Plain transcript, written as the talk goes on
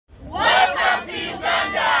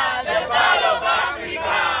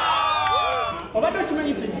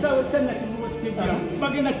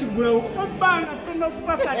wagenda kigulawo obbanga tono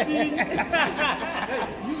pakati.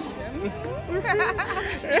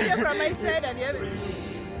 From my side and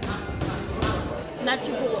everything.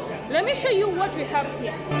 Nakivubo. Let me show you what we have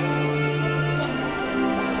here.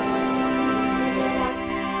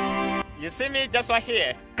 You see me just right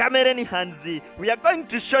here. Kamereni Hanzi, we are going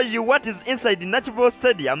to show you what is inside the Nakivubo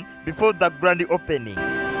Stadium before the grand opening.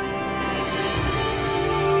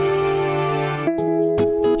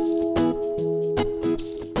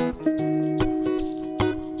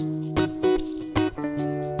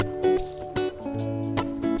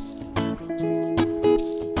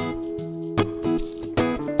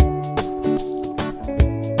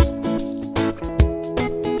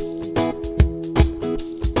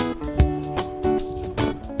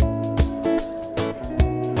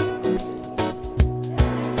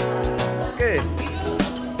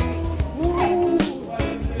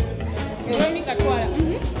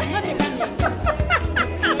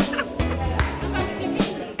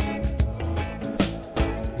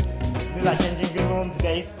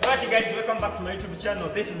 Alright guys, welcome back to my YouTube channel.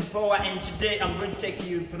 This is Power and today I'm going to take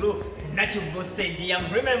you through Nakivubo Stadium.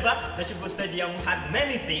 Remember, Nakivubo Stadium had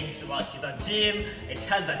many things like the gym, it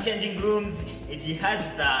has the changing rooms, it has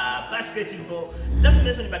the basketball, just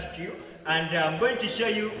mention about a few, and I'm going to show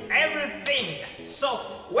you everything. So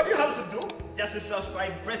what you have to do, just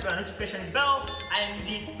subscribe, press the notification bell,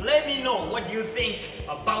 and let me know what you think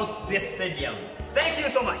about this stadium. Thank you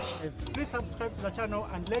so much. Please subscribe to the channel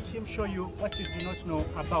and let him show you what you do not know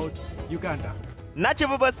about Uganda.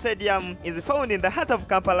 Nakivubo Stadium is found in the heart of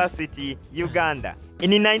Kampala city, Uganda.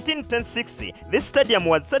 In 1926, this stadium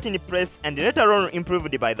was set in place and later on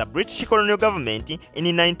improved by the British colonial government in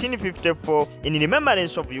 1954 in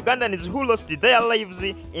remembrance of Ugandans who lost their lives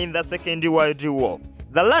in the Second World War.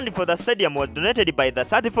 The land for the stadium was donated by the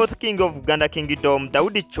 34th King of Uganda Kingdom,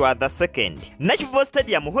 Daudi Chwa II. Nakivubo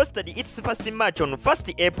Stadium hosted its first match on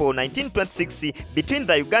 1st April 1926 between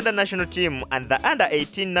the Uganda national team and the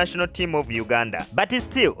under-18 national team of Uganda. But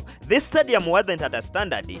still, this stadium wasn't at a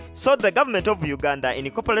standard, so the government of Uganda,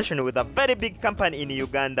 in cooperation with a very big company in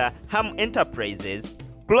Uganda, Ham Enterprises,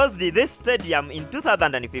 closed this stadium in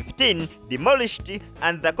 2015, demolished,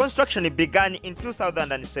 and the construction began in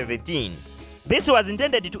 2017. This was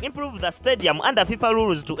intended to improve the stadium under FIFA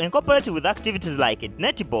rules to incorporate with activities like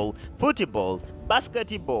netball, football,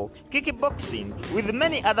 basketball, kickboxing, with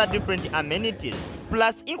many other different amenities,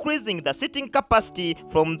 plus increasing the seating capacity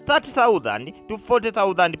from 30,000 to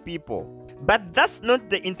 40,000 people. But that's not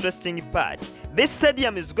the interesting part. This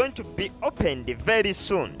stadium is going to be opened very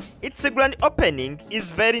soon. Its grand opening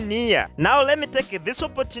is very near. Now let me take this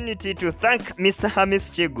opportunity to thank Mr.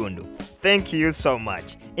 Hamis Kiggundu. Thank you so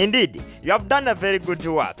much. Indeed, you have done a very good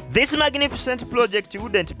work. This magnificent project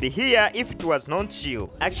wouldn't be here if it was not you.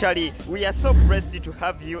 Actually, we are so blessed to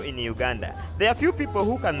have you in Uganda. There are few people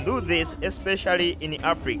who can do this, especially in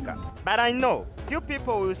Africa. But I know few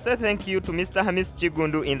people will say thank you to Mr. Hamis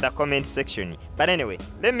Kiggundu in the comment section. But anyway,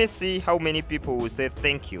 let me see how many people will say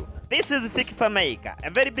thank you. This is Fiki Famaika, a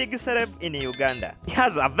very big celeb in Uganda. He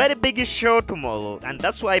has a very big show tomorrow, and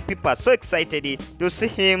that's why people are so excited to see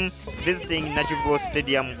him visiting Nakivubo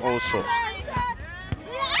Stadium also.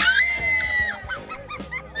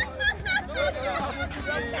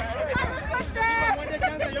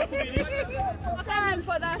 Coming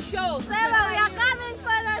for the show. Sarah, we are coming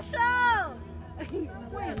for the show.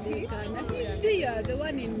 Where is he? He's there, the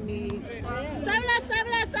one in the...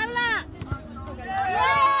 Sabla!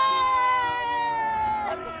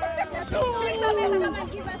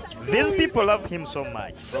 These people love him so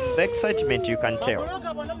much, from the excitement you can tell.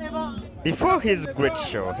 Before his great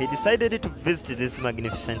show, he decided to visit this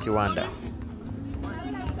magnificent wonder.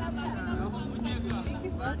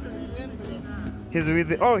 He's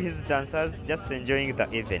with all his dancers just enjoying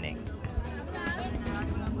the evening.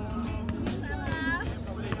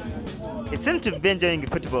 He seems to be enjoying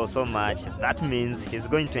football so much, that means he's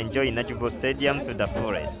going to enjoy Nakivubo Stadium to the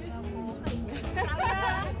fullest.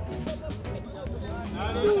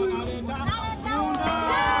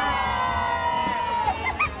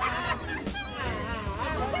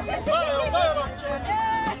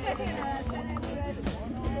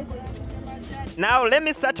 Now let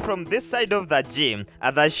me start from this side of the gym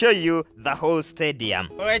as I show you the whole stadium.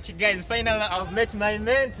 Alright guys, finally I've met my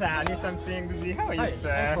mentor, Mr. Msingzi. How are you,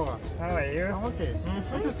 sir? How are you? I'm okay.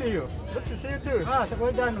 Good to see you. Good to see you too. So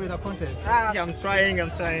well done with the content. Yeah, I'm trying.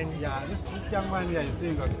 Yeah, this young man here is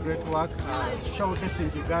doing a great work,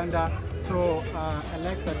 showcasing Uganda. So I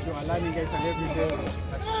like that you are learning each and every day.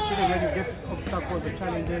 That even when you get obstacles and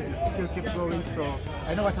challenges, you still keep going. So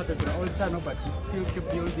I know what happened to the old channel, but we still keep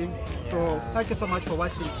building. So thank you so much for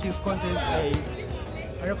watching his content. I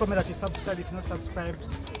I recommend that you subscribe if not subscribed.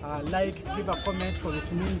 Like, give a comment, because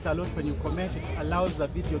it means a lot when you comment. It allows the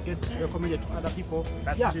video get recommended to other people.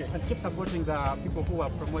 That's true. And keep supporting the people who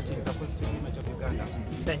are promoting the positive image of Uganda.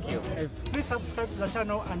 Thank you. Please subscribe to the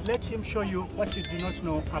channel and let him show you what you do not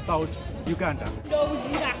know about Uganda.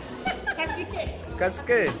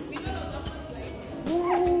 Cascade.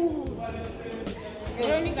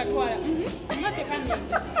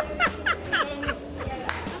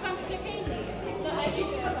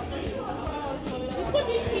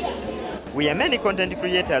 We are many content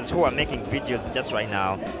creators who are making videos just right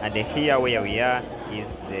now, and here where we are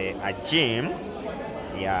is a gym,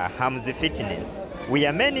 Hamis Fitness. We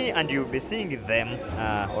are many and you'll be seeing them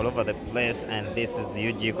all over the place, and this is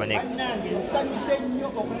UG Connect.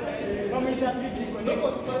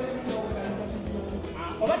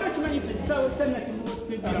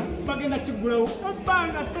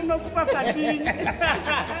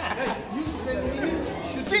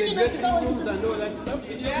 The dressing rooms and all that stuff.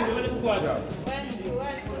 Yeah. 1, 2, 1,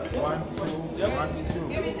 2,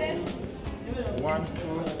 1, 2,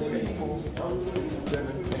 3, 4, 5, 6,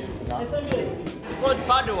 7, 8, 9. It's called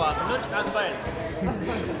Padua, not aspirant.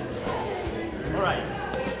 Alright.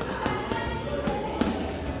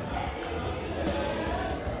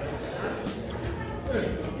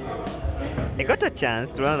 I got a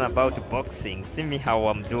chance to learn about boxing. See me how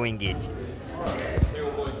I'm doing it.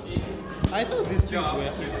 I thought these things were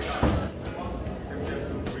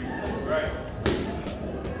right.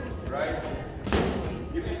 Right.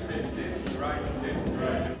 Give me 10 steps. Right, left,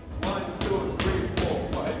 right. 1, 2, 3, 4,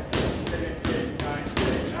 5, 6, 7, 8, 9,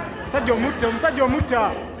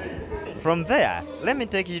 10. From there, let me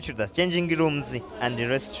take you to the changing rooms and the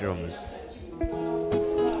restrooms.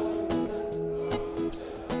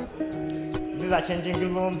 These are changing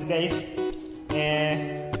rooms, guys.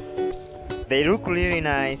 They look really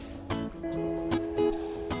nice.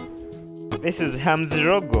 This is Hamis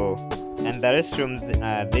logo, and the restrooms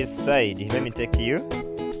are this side. Let me take you.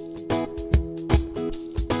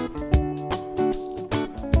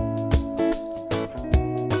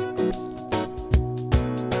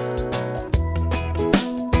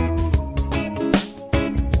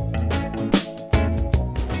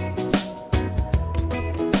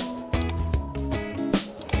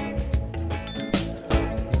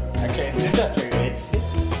 Okay, these are toilets.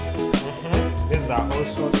 These are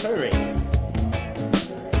also toilets.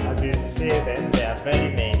 As you see them, there are very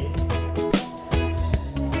many.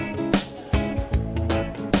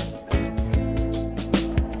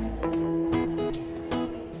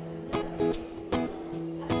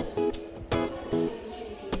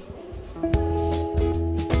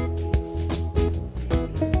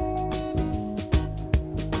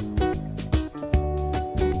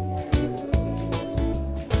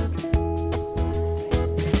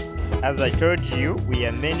 As I told you, we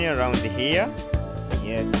are many around here.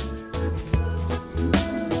 Yes.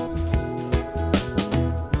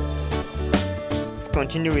 Let's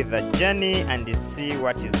continue with the journey and see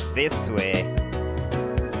what is this way.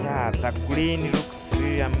 Yeah, the green looks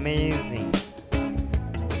really amazing.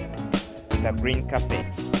 The green carpet.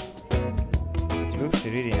 It looks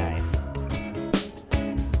really nice.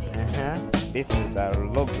 This is the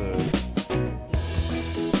logo.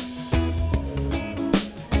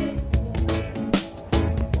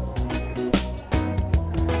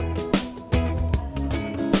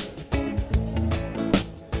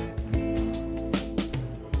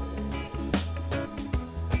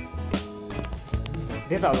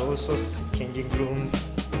 These are also changing rooms.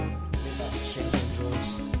 These are changing rooms.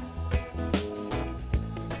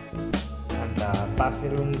 And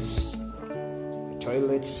bathrooms,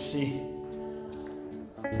 toilets.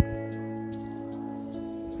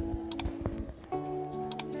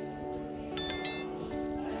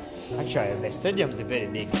 Actually, the stadium is very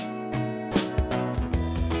big.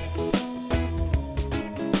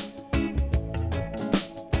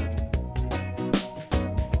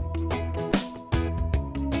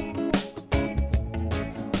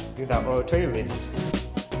 These are all toilets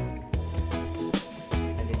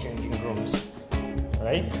and the changing rooms,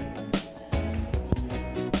 right?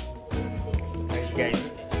 Alright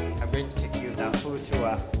guys, I'm going to take you the full tour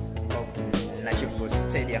of Nakivubo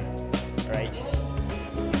Stadium, right?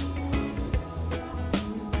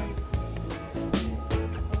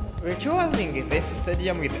 We're touring this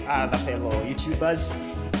stadium with other fellow YouTubers,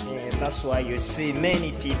 and that's why you see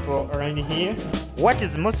many people around here. What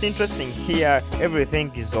is most interesting here,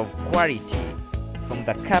 everything is of quality. From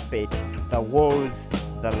the carpet, the walls,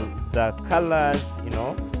 the colors, you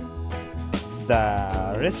know,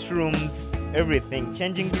 the restrooms, everything,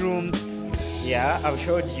 changing rooms, Yeah, I've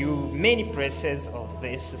showed you many places of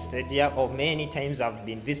this stadium, or many times I've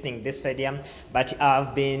been visiting this stadium, but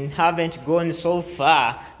haven't gone so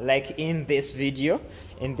far like in this video.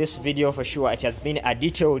 In this video, for sure, it has been a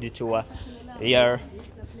detailed tour.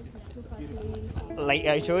 Like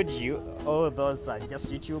I told you, all those are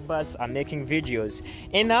just YouTubers are making videos.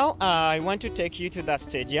 And now I want to take you to the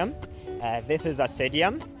stadium. This is a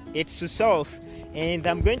stadium. It's south, and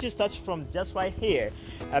I'm going to start from just right here.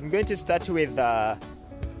 I'm going to start with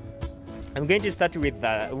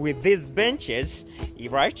these benches,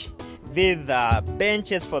 right? These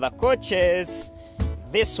benches for the coaches.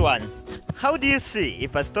 This one. How do you see?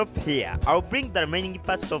 If I stop here, I'll bring the remaining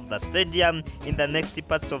parts of the stadium in the next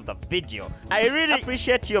parts of the video. I really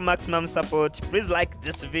appreciate your maximum support. Please like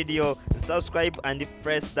this video, subscribe, and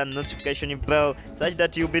press the notification bell such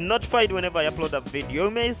that you'll be notified whenever I upload a video.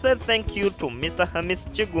 You may say thank you to Mr. Hamis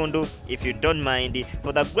Kiggundu, if you don't mind,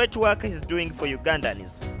 for the great work he's doing for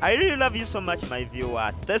Ugandans. I really love you so much, my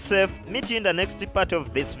viewers. Stay safe. Meet you in the next part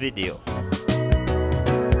of this video.